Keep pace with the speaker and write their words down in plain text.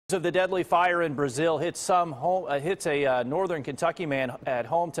Of the deadly fire in Brazil hits a northern Kentucky man at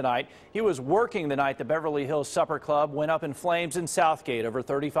home tonight. He was working the night the Beverly Hills Supper Club went up in flames in Southgate over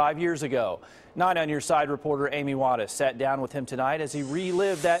 35 years ago. 9 on Your Side reporter Amy Wattis sat down with him tonight as he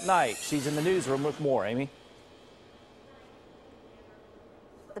relived that night. She's in the newsroom with more. Amy.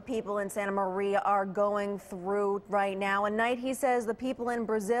 The people in Santa Maria are going through right now, a night he says the people in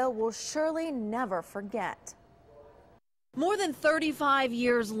Brazil will surely never forget. More than 35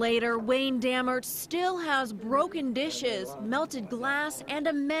 years later, Wayne Dammert still has broken dishes, melted glass, and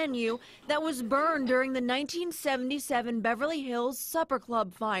a menu that was burned during the 1977 Beverly Hills Supper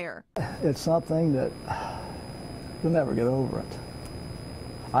Club fire. It's something that you'll never get over it.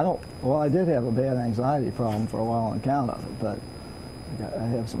 I did have a bad anxiety problem for a while on account of it, but I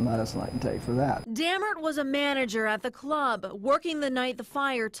have some medicine I can take for that. Dammert was a manager at the club, working the night the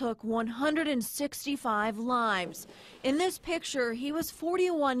fire took 165 lives. In this picture, he was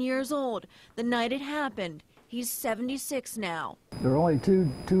 41 years old the night it happened. He's 76 now. There are only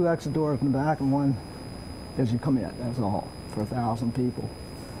two exit doors in the back and one as you come in, that's all, for 1,000 people.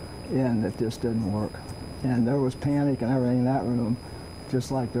 And it just didn't work. And there was panic and everything in that room, just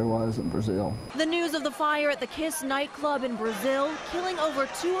like there was in Brazil. The news of the fire at the Kiss nightclub in Brazil, killing over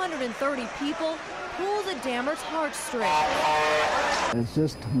 230 people, pulls at Dammert's heartstrings. It's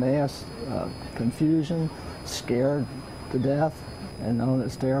just mass confusion, scared to death, and knowing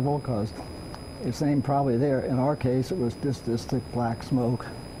it's terrible because it's aimed probably there. In our case, it was just this thick black smoke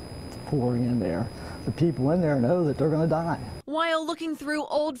pouring in there. The people in there know that they're going to die. While looking through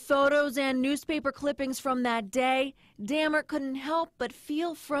old photos and newspaper clippings from that day, Dammert couldn't help but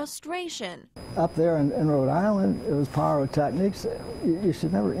feel frustration. Up there in Rhode Island, it was pyrotechnics. You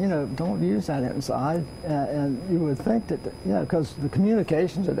should never, don't use that inside. And you would think that, because the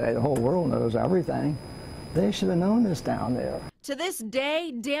communication today, the whole world knows everything. They should have known this down there. To this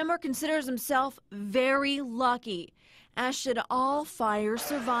day, Dammert considers himself very lucky, as should all fire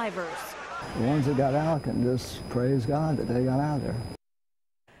survivors. The ones that got out can just praise God that they got out of there.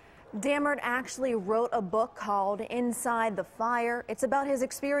 Dammert actually wrote a book called Inside the Fire. It's about his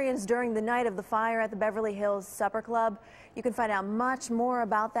experience during the night of the fire at the Beverly Hills Supper Club. You can find out much more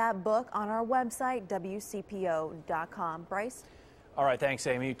about that book on our website, WCPO.com. Bryce? All right, thanks,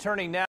 Amy. Turning now.